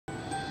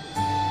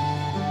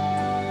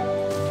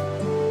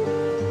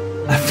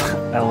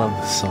I love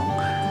this song.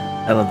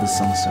 I love this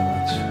song so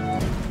much.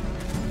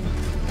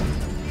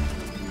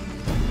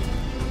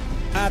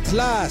 At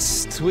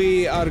last,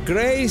 we are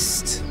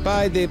graced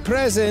by the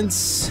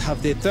presence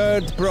of the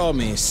third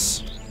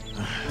promise.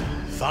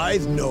 If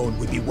I'd known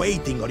we'd be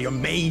waiting on your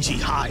mangy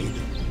hide,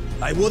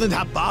 I wouldn't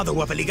have bothered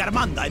with a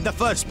Ligarmanda in the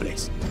first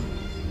place.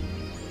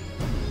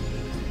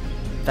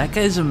 That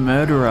guy's a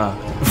murderer.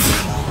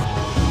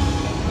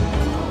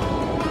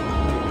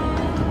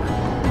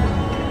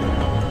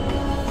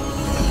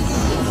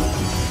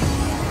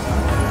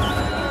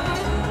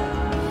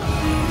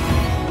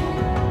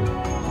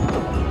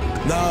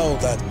 Now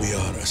that we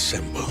are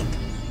assembled,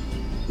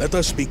 let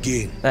us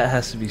begin. That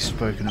has to be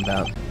spoken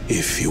about.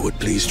 If you would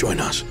please join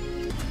us.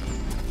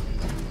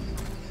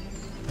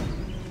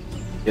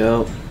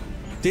 Yo.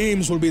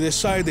 Teams will be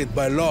decided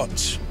by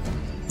lots.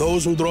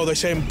 Those who draw the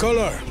same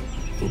color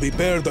will be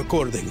paired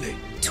accordingly.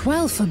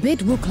 12 forbid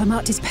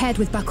Wuklamat is paired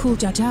with Bakul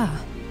Jaja.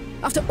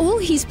 After all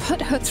he's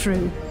put her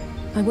through,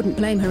 I wouldn't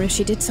blame her if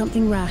she did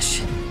something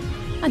rash.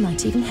 I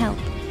might even help.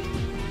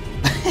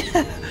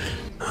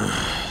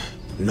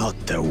 Not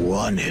the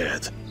one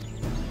head.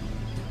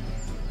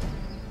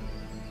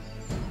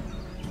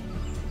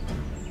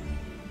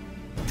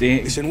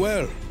 Listen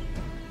well,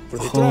 for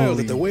the trial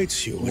that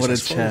awaits you. What a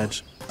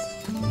chat.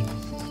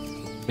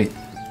 Wait,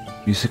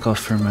 music off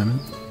for a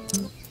moment.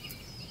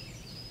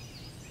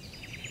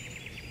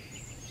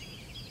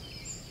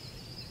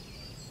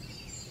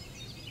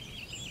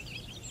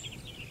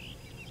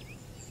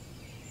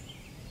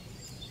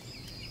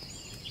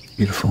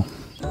 Beautiful.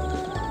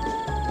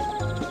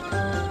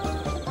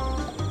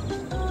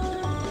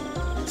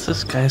 What's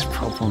this guy's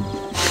problem?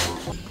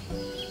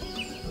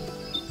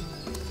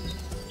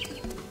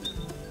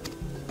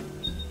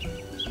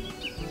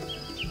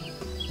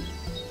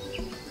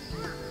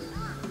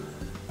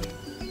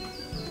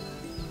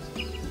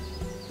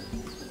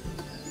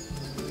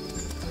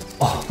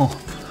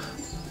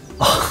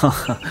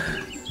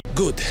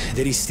 Good,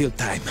 there is still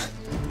time.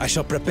 I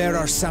shall prepare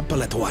our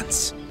sample at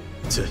once.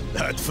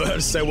 At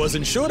first, I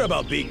wasn't sure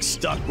about being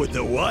stuck with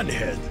the one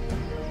head.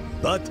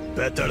 But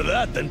better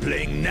that than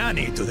playing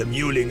nanny to the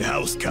mewling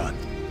house cat.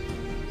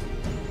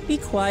 Be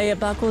quiet,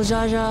 Bakul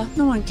Jaja.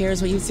 No one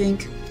cares what you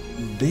think.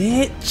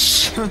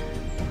 Bitch!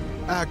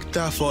 Act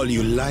tough all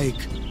you like.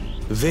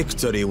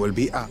 Victory will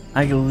be up.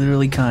 I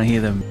literally can't hear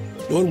them.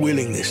 Your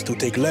willingness to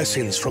take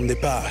lessons from the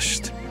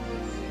past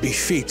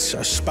befits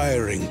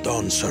aspiring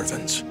Dawn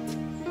servants.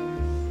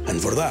 And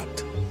for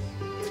that,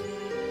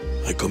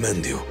 I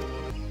commend you.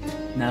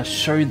 Now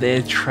show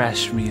their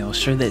trash meal,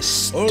 show their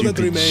stupid All that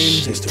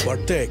remains shit. is to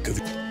partake of...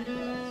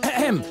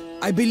 Ahem.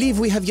 I believe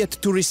we have yet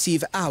to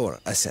receive our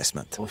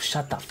assessment. Oh,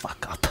 shut the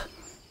fuck up.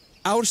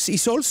 Ours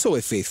is also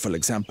a faithful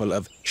example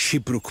of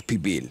Shibruk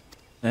Pibil.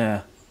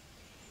 Yeah,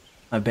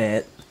 I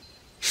bet.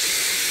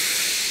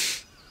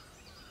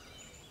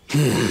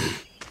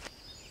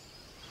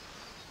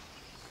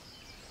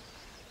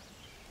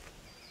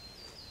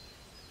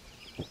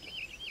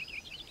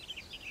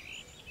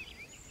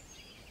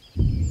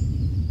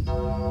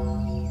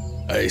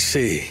 I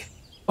see.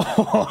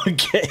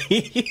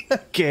 Okay,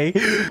 okay.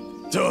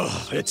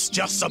 Ugh, it's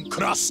just some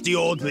crusty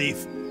old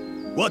leaf.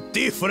 What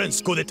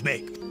difference could it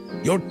make?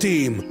 Your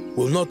team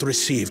will not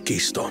receive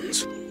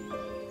keystones.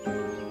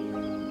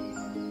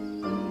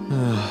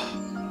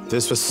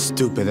 This was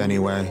stupid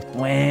anyway.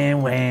 Wah.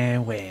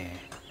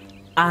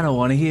 I don't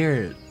want to hear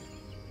it.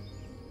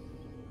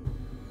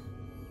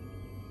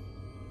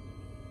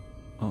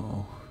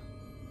 Uh-oh.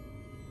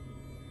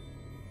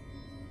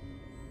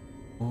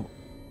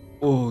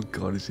 Oh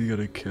god, is he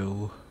gonna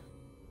kill?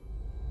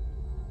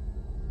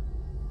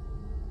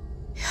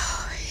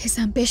 His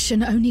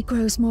ambition only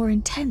grows more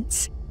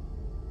intense.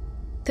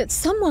 That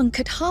someone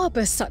could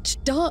harbor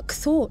such dark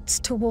thoughts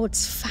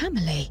towards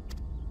family.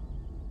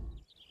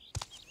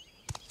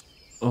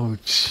 Oh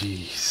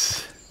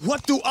jeez.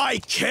 What do I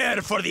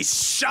care for this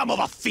sham of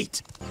a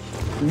feat?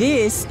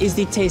 This is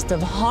the taste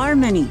of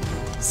harmony.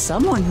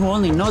 Someone who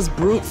only knows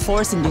brute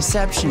force and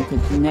deception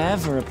could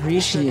never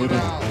appreciate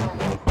it.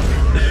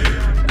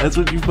 That's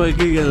what you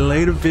fucking get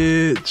later,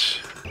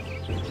 bitch.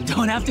 You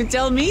don't have to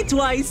tell me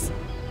twice.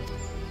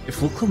 If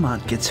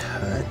Wuklamat gets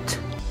hurt,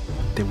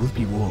 there will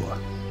be war.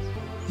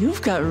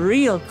 You've got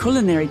real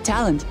culinary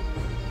talent.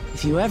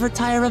 If you ever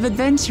tire of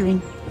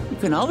adventuring, you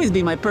can always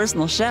be my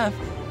personal chef.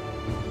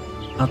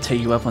 I'll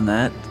take you up on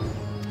that.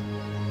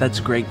 That's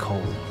great,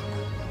 Cole.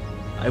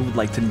 I would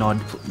like to nod.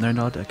 No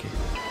nod? Okay.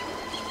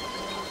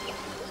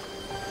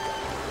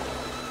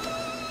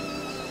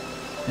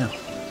 Yeah.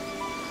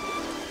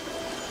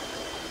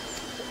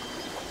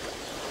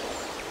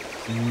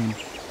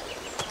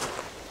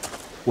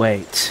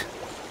 Wait.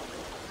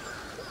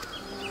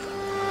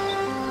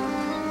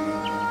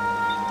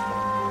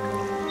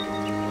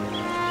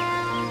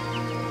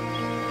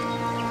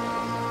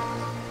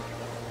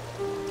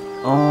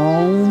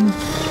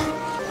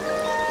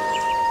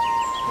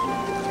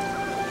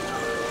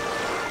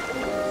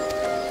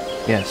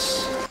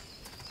 Yes.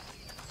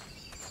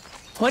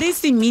 What is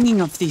the meaning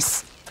of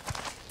this?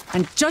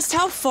 And just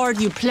how far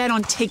do you plan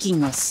on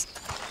taking us?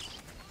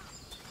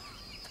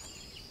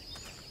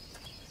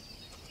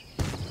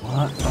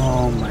 What?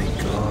 Oh my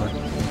god.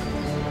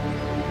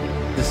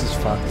 This is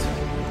fucked.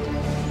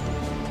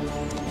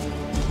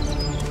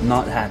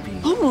 Not happy.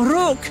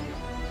 Humuruk!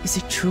 Is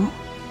it true?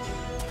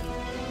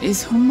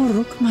 Is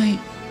Humuruk my...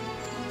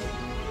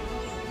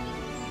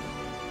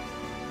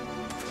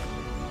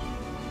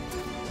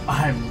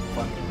 I'm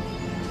fucking...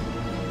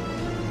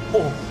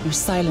 Oh. Your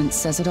silence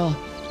says it all.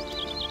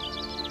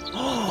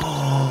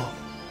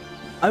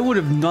 I would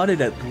have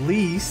nodded at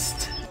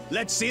least.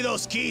 Let's see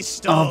those keys,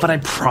 Stone. Oh, but I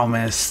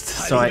promised.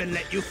 So I'll even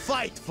let you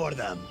fight for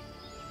them.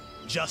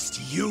 Just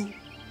you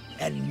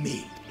and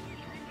me.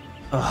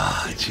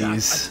 Oh,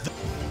 jeez.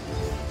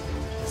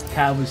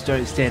 Cowboys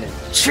don't stand a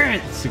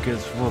chance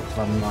against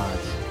Acclaimed.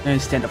 Don't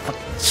stand a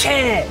fucking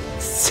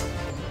chance.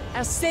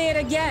 I'll say it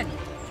again.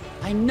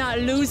 I'm not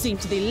losing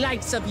to the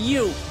likes of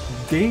you.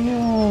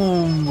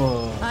 Damn.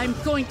 I'm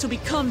going to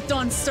become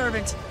Dawn's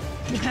servant,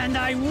 and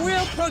I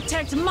will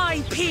protect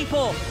my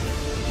people.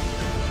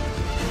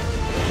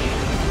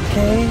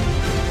 Okay.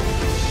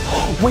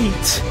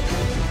 Wait.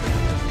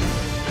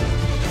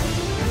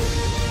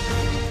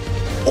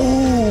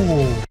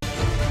 Oh.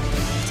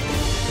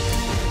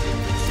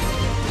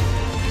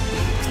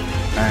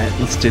 Alright,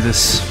 let's do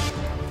this.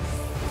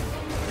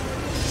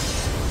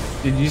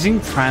 You're using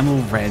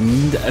Primal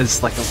Rend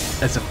as like a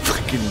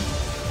fucking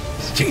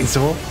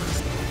chainsaw?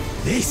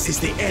 This is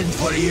the end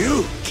for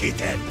you,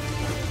 kitten.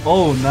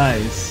 Oh,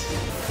 nice.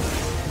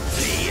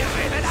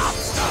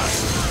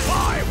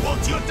 Why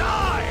won't you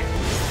die?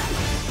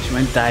 She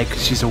won't die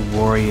because she's a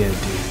warrior,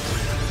 dude.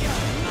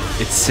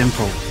 It's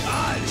simple.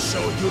 I'll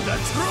show you the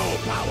true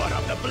power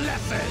of the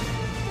blessed.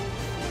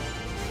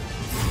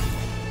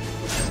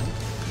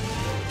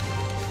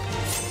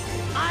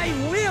 I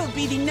will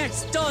be the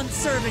next Dawn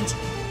servant,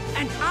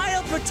 and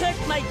I'll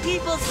protect my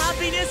people's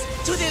happiness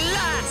to the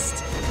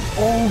last.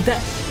 Oh,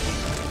 that...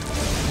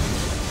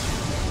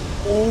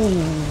 Oh.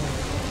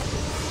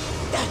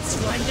 That's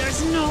why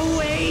there's no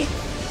way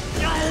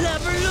I'll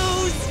ever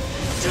lose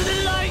to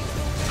the like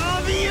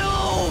of you.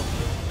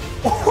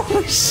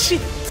 Oh,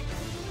 shit.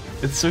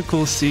 It's so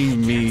cool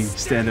seeing me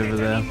stand over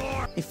there.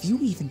 If you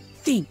even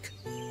think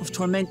of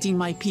tormenting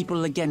my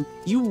people again,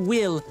 you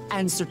will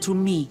answer to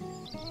me.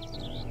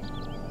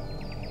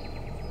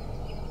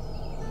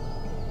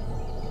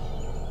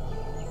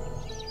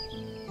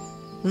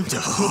 No.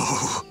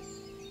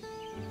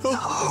 No.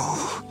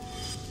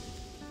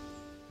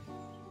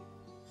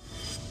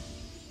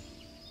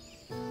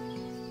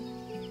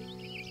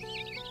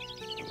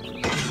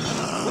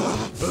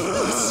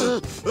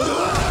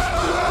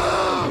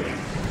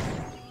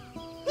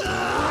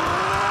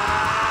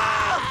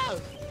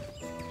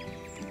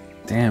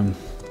 Damn.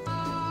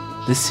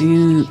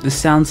 This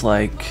sounds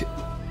like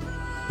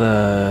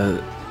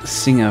the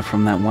singer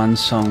from that one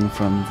song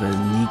from the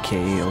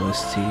Nikkei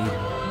OST.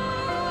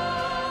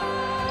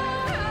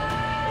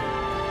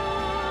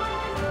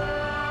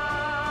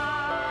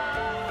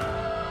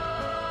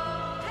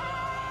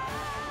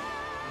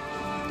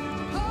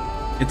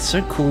 It's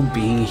so cool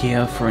being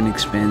here for an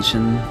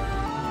expansion.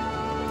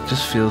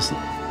 Just feels...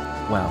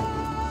 wow.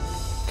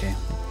 Okay.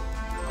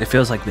 It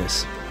feels like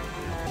this.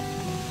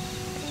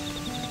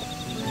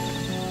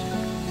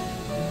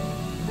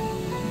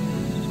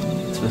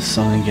 It's this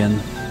song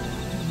again.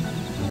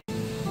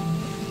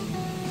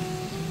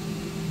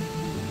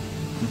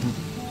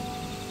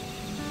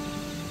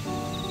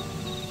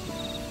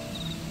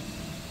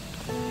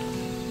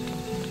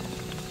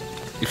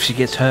 If she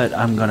gets hurt,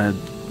 I'm gonna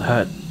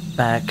hurt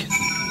back.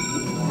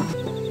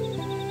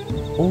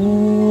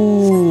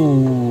 Ooh.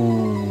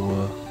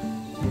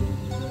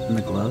 And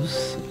the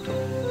gloves.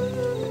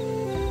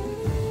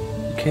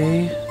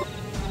 Okay.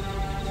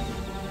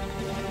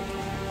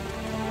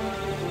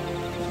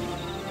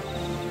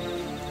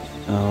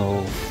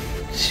 Oh,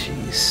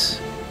 jeez.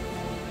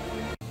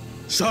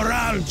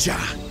 Soralja,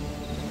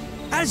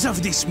 as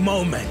of this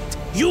moment,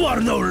 you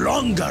are no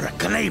longer a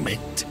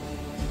claimant.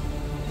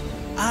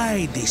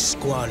 I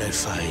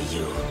disqualify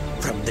you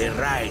from the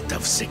right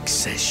of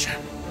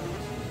succession.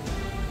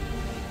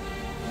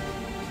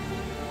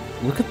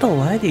 Look at the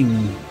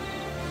lighting.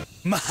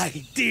 My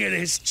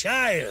dearest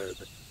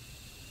child,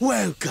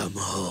 welcome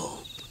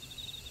home.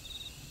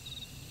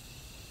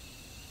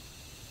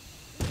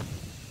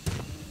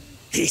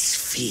 This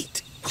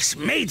feat was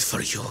made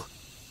for you.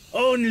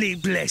 Only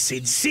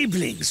blessed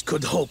siblings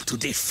could hope to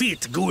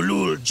defeat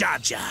Gulul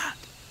Jaja.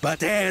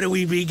 But ere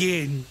we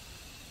begin,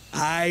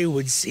 I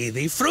would see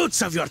the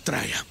fruits of your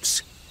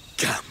triumphs.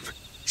 Come,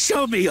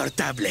 show me your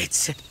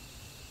tablets.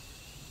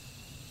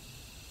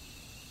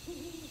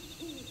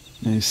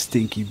 You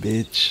stinky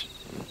bitch.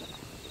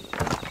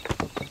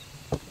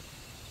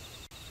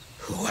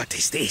 What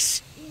is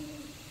this?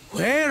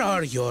 Where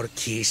are your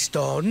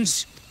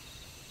keystones?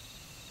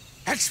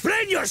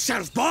 Explain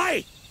yourself,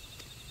 boy!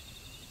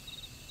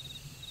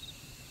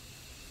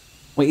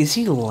 Wait, is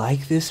he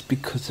like this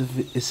because of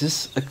it? Is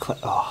this a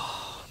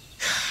oh.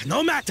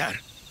 No matter.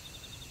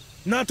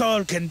 Not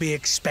all can be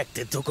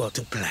expected to go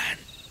to plan.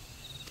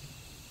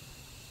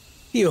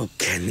 You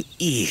can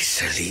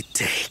easily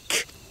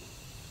take.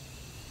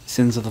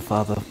 Sins of the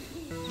father.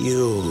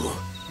 You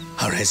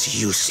are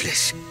as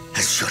useless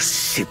as your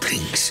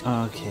siblings.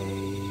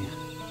 Okay.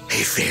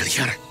 A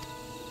failure.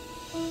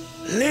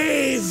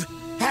 Leave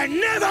and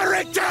never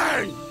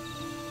return!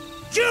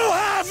 You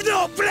have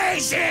no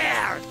place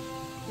here!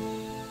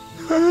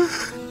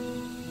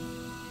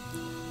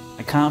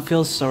 I can't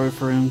feel sorry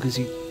for him because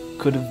he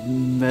could have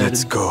murdered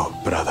Let's go,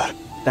 brother.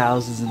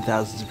 thousands and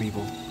thousands of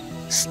people.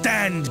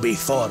 Stand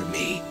before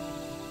me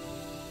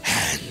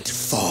and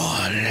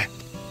fall.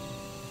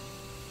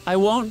 I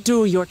won't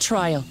do your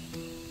trial.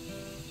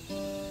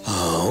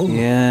 Oh?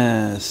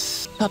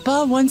 Yes.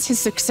 Papa wants his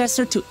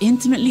successor to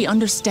intimately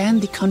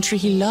understand the country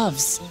he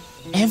loves.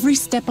 Every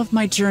step of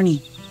my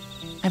journey,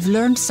 I've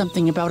learned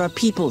something about our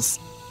peoples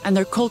and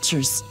their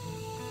cultures.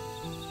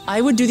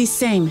 I would do the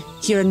same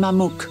here in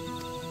Mamuk.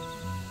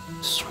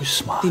 So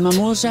smart. The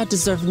Mamulja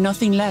deserve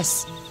nothing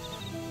less.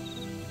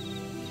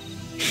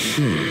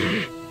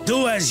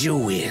 Do as you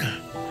will.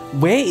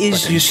 Where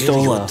is But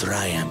until you Yustola?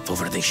 triumph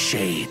over the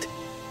shade,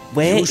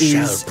 Where you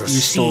shall is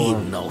proceed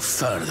Yustola? no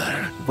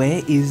further.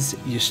 Where is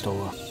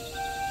Yustola?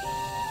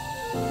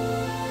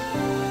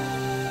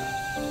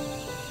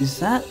 Is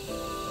that...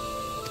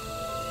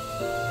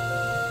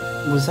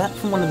 Was that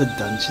from one of the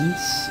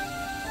dungeons?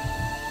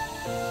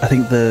 I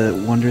think the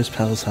Wanderer's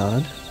Palace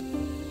Hard.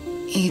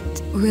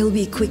 It will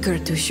be quicker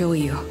to show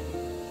you.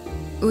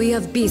 We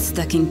have beasts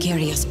that can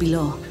carry us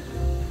below.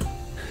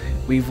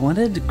 We've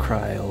wanted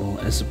Kryl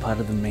as a part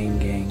of the main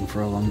gang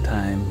for a long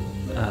time,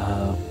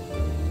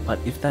 but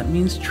if that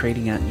means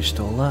trading out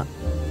Yustola,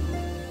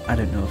 I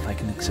don't know if I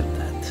can accept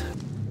that.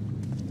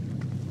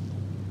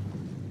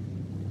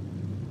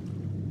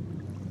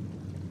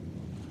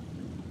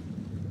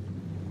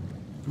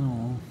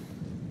 Oh.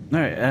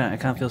 Alright, I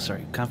can't feel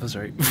sorry. Can't feel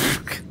sorry.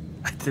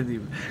 I didn't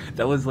even...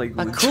 That was like...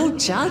 A cool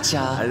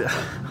cha-cha.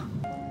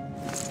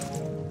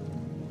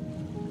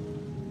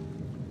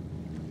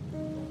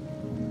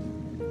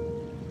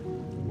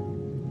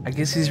 I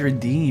guess he's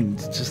redeemed,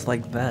 just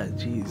like that.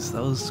 Jeez,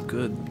 that was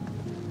good.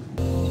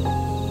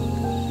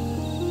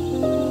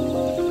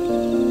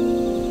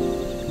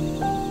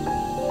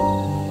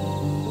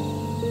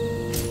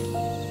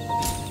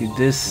 Dude,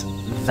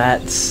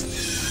 that's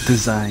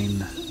design.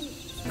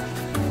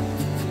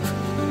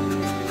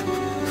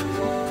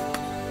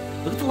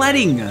 Look at the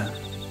lighting!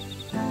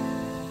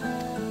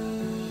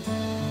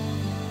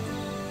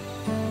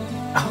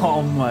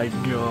 Oh my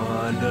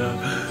god.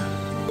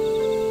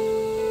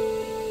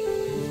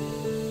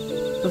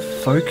 The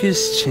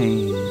focus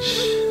change.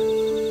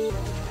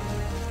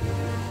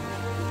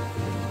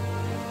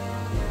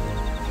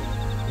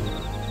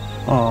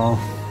 Oh.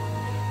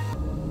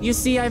 You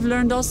see, I've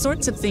learned all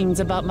sorts of things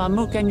about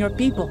Mamuk and your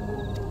people.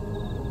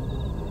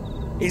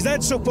 Is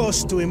that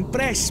supposed to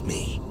impress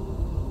me?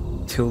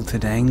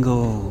 Tilted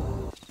angle.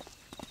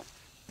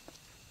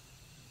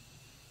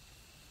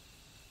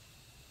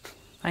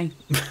 Hi.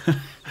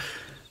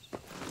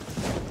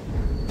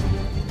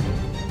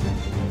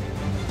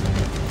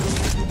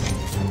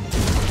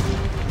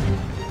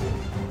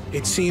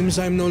 It seems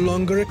I'm no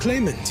longer a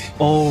claimant.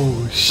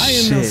 Oh shit. I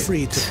am now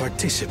free to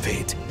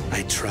participate,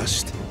 I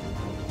trust.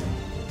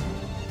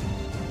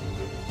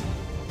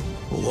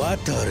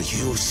 What are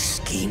you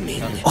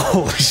scheming?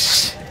 Oh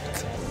shit.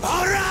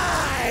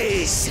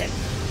 Arise!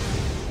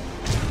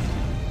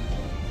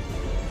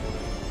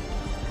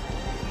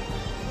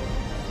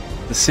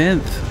 The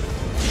synth.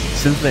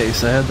 Synth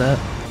bass, I heard that.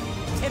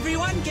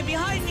 Everyone, get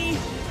behind me!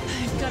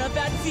 I've got a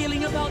bad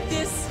feeling about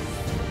this.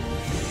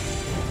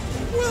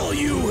 Will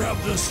you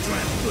have the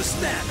strength to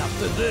stand up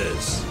to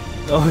this?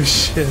 Oh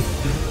shit.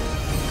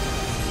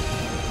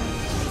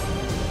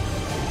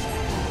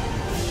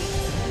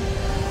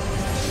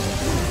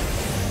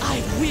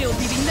 I will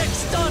be the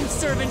next Dawn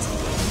servant.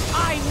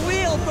 I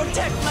will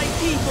protect my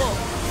people.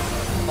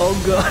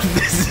 Oh god,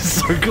 this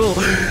is so cool.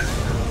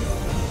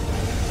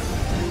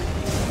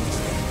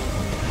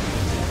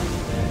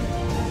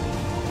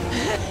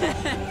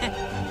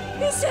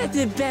 Is that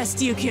the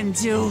best you can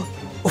do?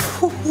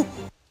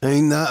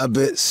 Ain't that a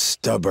bit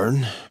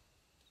stubborn?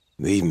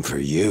 Even for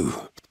you.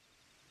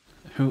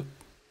 Who?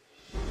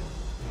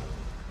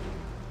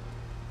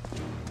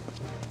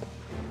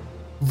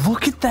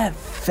 Look at that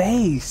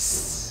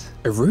face.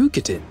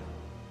 Arugedin?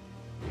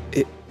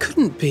 It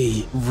couldn't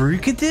be...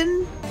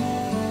 Rukadin?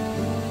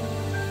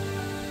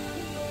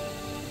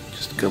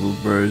 Just a couple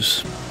of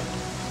bros.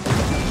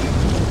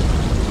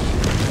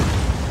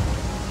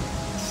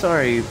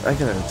 Sorry, I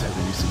gotta turn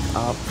the music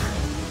up.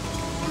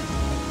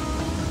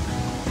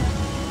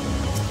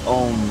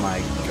 Oh my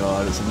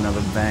god, it's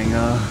another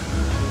banger.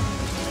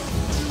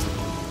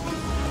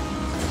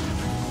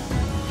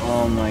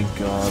 Oh my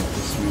god,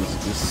 this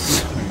music is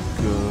so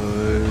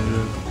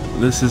good.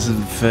 This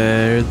isn't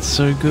fair, it's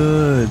so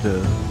good.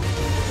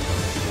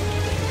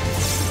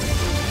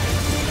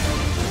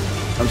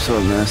 I'm so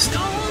immersed.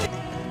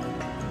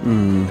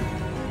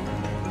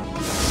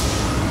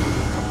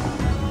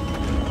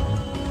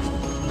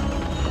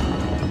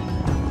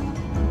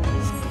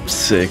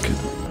 Sick.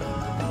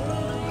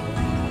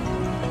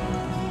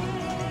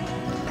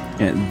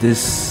 Yeah,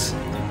 this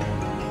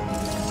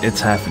It's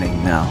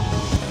happening now.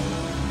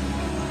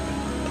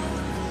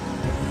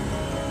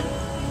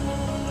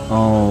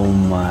 Oh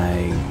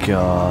my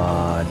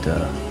god.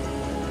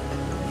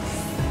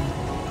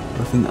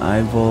 With an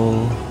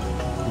eyeball.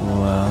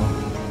 Wow.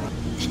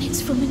 Then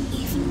it's from an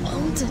even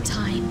older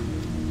time.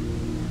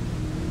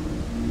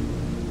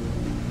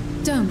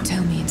 Don't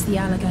tell me it's the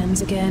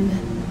Allagans again.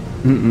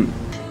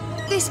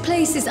 This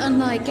place is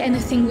unlike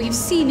anything we've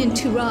seen in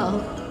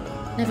Tural.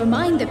 Never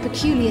mind the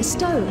peculiar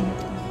stone.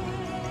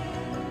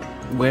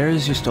 Where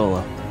is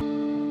Yustola?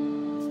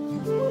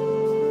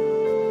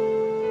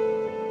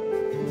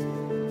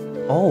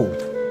 Oh.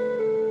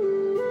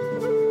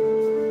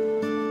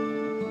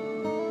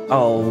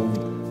 Oh.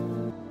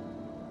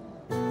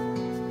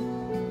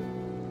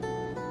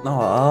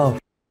 Oh.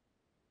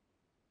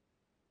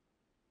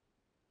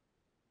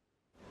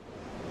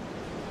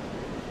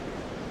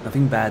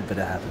 Nothing bad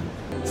better happen.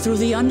 Through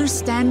the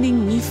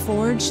understanding we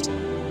forged,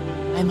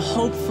 I'm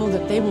hopeful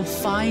that they will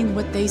find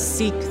what they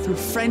seek through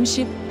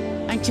friendship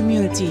and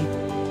community.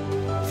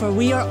 For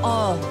we are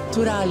all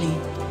Turali.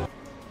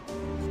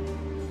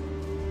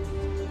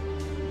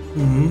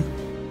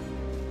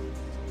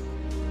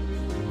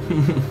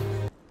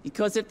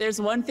 Because if there's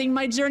one thing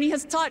my journey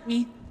has taught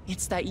me,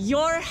 it's that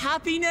your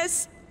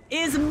happiness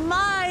is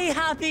my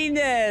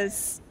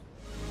happiness.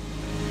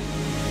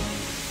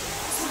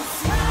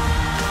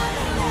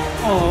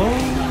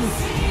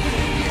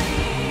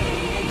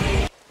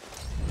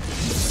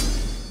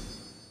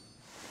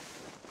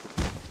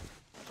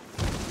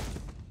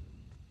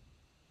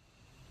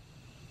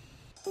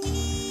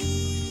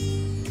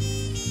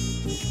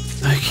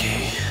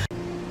 Okay.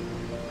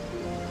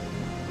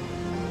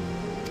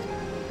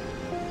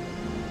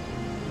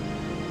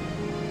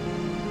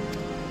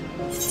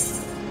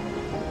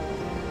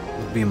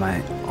 It'll be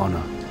my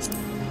honor.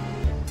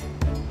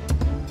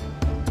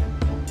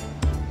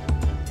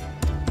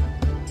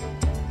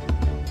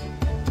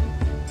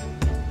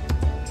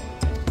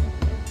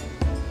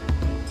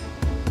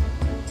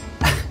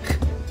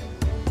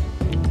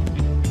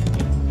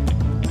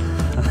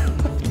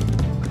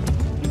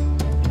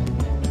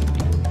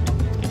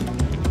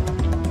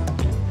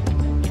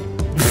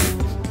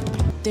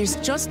 There's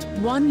just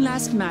one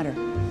last matter.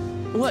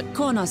 What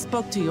Kona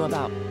spoke to you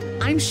about.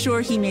 I'm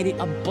sure he made it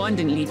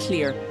abundantly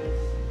clear.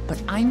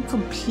 But I'm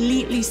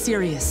completely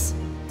serious.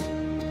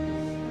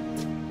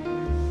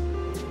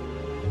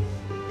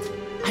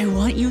 I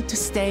want you to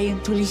stay in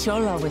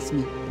Tulihiola with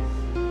me.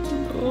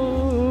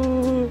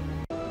 Oh.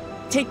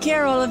 Take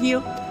care, all of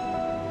you.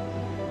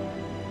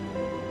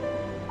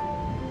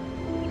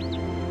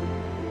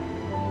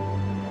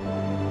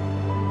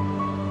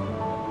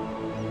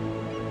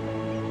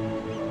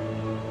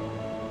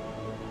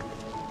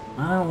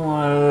 I don't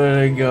want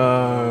her to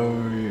go.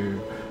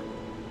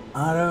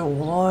 I don't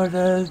want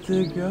her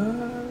to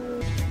go.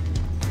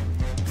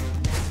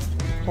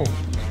 Oh.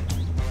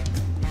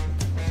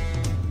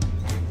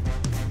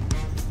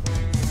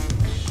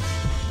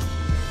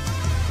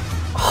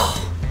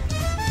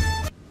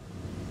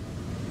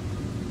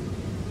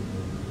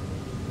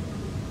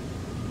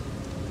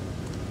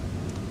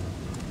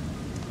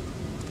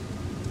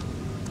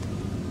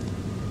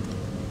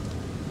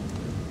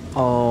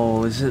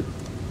 Oh, is it?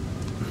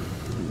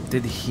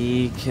 Did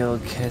he kill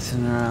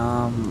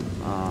Keteneram?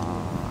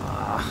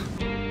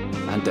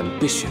 And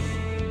ambition.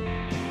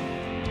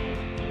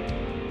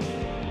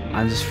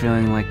 I'm just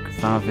feeling like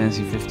Final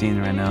Fantasy 15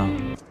 right now.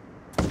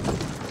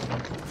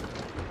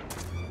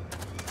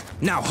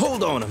 Now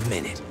hold on a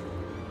minute.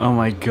 Oh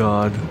my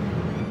god.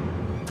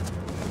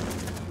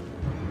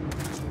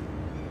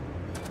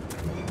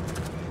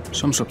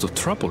 Some sort of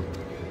trouble.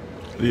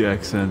 The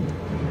accent.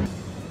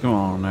 Come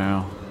on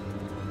now.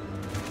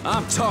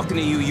 I'm talking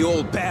to you, you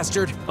old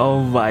bastard.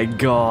 Oh my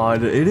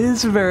god, it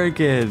is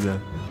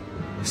American.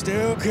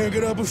 Still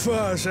kicking up a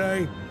fuss,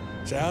 eh?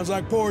 Sounds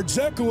like poor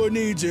Zekua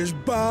needs his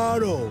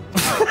bottle.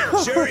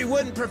 Sure he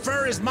wouldn't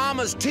prefer his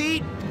mama's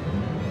teat?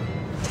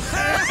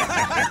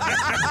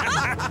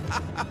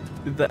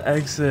 The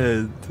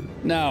accent.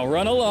 Now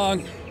run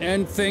along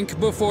and think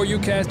before you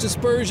cast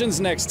aspersions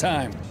next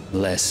time,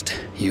 lest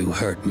you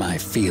hurt my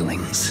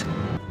feelings.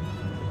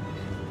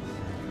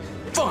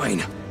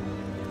 Fine.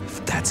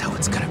 If that's how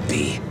it's gonna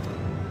be.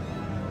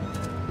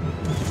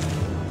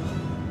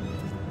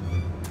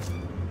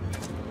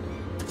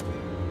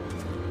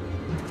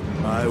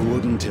 I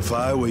wouldn't if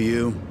I were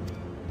you.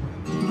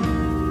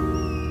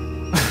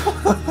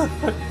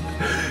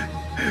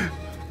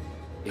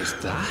 Is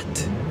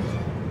that?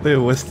 The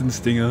Western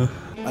Stinger.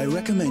 I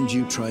recommend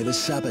you try the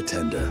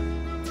Sabatender.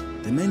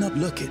 They may not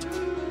look it,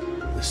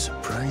 but they're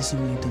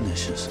surprisingly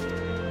delicious.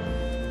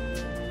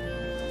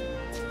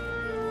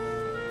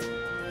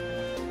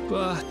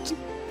 But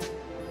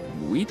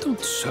we don't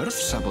serve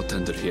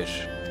Sabotender here.